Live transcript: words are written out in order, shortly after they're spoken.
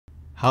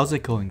How's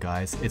it going,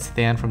 guys? It's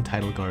Than from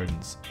Tidal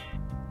Gardens.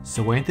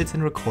 Zoanthids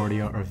and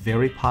Ricordea are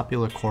very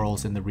popular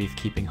corals in the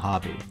reef-keeping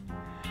hobby.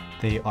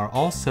 They are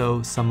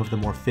also some of the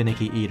more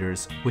finicky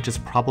eaters, which is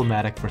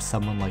problematic for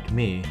someone like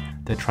me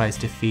that tries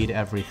to feed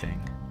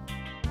everything.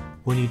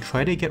 When you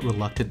try to get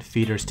reluctant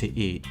feeders to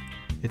eat,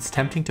 it's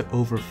tempting to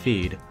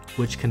overfeed,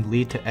 which can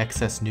lead to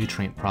excess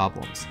nutrient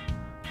problems.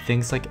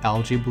 Things like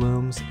algae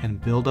blooms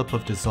and buildup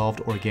of dissolved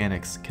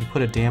organics can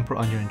put a damper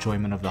on your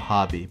enjoyment of the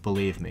hobby,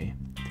 believe me.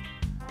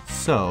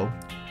 So,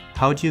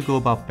 how do you go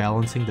about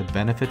balancing the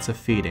benefits of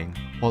feeding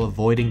while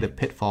avoiding the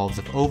pitfalls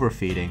of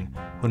overfeeding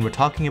when we're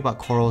talking about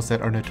corals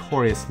that are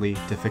notoriously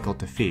difficult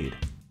to feed?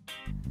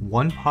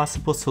 One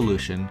possible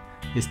solution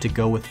is to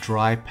go with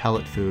dry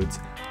pellet foods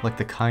like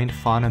the kind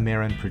Fauna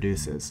Marin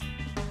produces.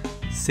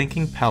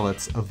 Sinking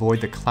pellets avoid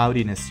the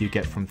cloudiness you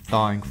get from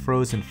thawing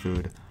frozen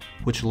food,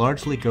 which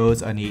largely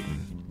goes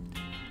uneaten.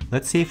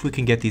 Let's see if we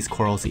can get these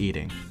corals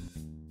eating.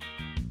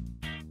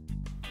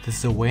 The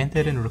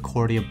Zoanthid and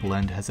Ricordea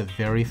blend has a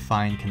very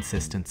fine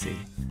consistency.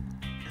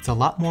 It's a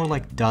lot more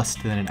like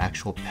dust than an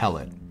actual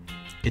pellet.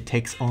 It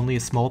takes only a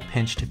small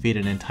pinch to feed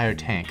an entire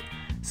tank,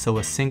 so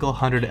a single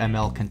 100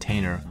 ml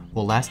container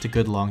will last a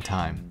good long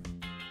time.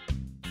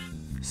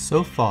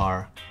 So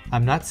far,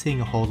 I'm not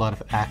seeing a whole lot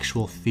of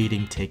actual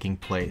feeding taking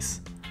place.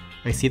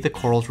 I see the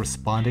corals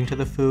responding to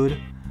the food,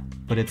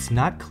 but it's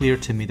not clear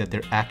to me that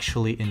they're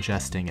actually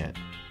ingesting it.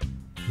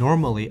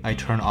 Normally, I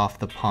turn off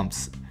the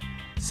pumps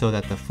so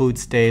that the food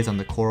stays on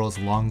the corals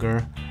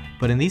longer,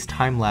 but in these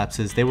time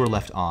lapses they were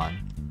left on.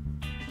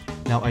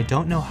 Now I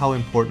don't know how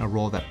important a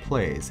role that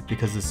plays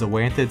because the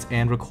Zoanthids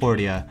and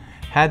Ricordea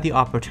had the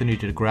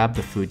opportunity to grab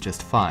the food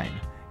just fine,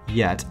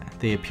 yet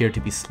they appear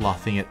to be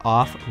sloughing it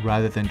off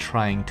rather than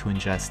trying to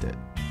ingest it.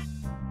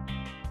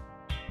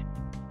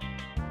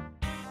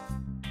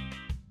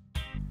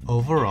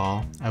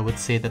 Overall, I would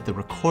say that the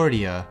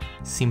Ricordea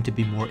seemed to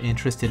be more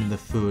interested in the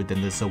food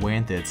than the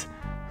Zoanthids,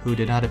 who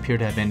did not appear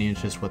to have any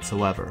interest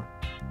whatsoever.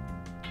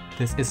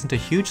 This isn't a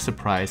huge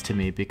surprise to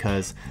me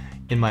because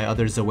in my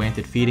other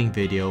Zoanthid feeding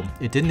video,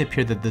 it didn't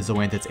appear that the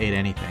Zoanthids ate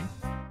anything.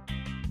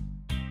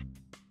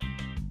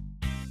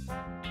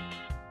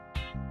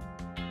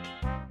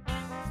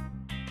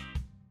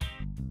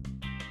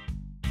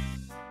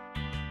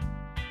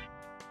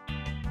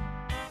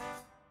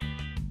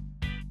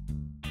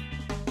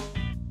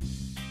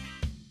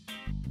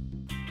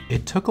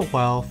 It took a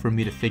while for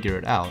me to figure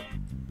it out,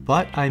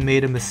 but I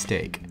made a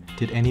mistake.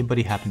 Did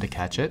anybody happen to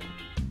catch it?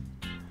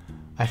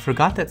 I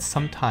forgot that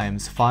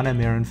sometimes Fauna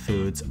Marin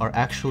foods are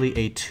actually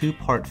a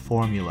two-part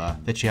formula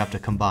that you have to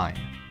combine.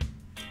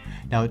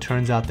 Now it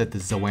turns out that the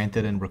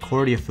Zoanthid and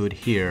Ricordea food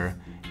here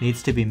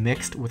needs to be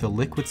mixed with a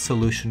liquid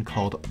solution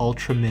called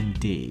Ultramin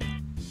D.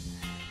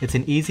 It's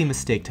an easy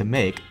mistake to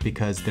make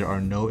because there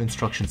are no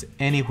instructions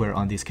anywhere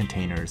on these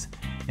containers,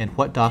 and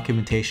what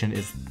documentation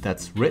is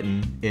that's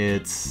written,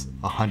 it's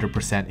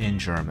 100% in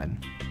German.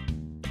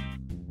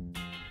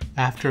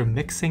 After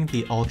mixing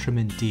the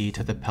Ultramin D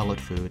to the pellet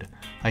food,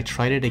 I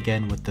tried it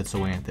again with the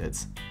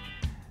Zoanthids.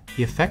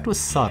 The effect was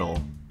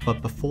subtle,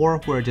 but before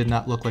where it did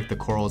not look like the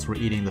corals were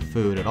eating the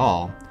food at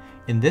all,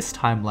 in this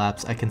time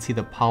lapse I can see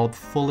the polyp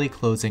fully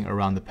closing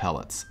around the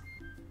pellets.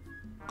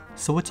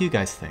 So what do you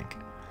guys think?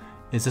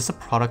 Is this a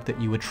product that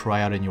you would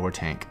try out in your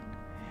tank?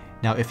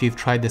 Now if you've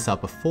tried this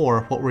out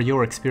before, what were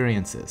your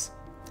experiences?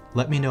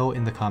 Let me know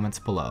in the comments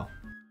below.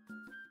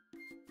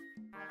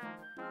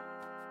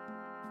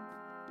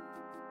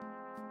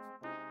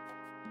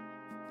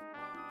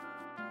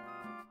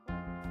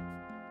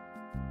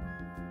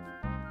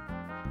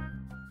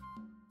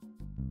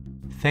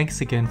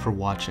 Thanks again for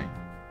watching.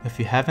 If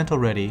you haven't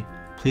already,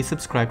 please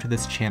subscribe to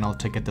this channel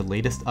to get the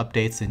latest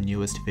updates and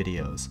newest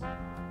videos.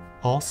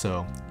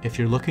 Also, if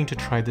you're looking to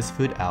try this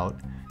food out,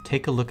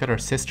 take a look at our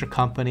sister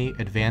company,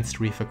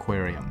 Advanced Reef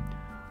Aquarium.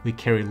 We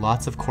carry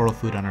lots of coral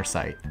food on our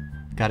site.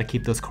 Gotta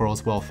keep those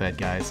corals well fed,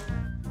 guys.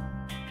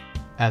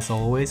 As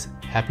always,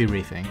 happy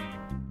reefing.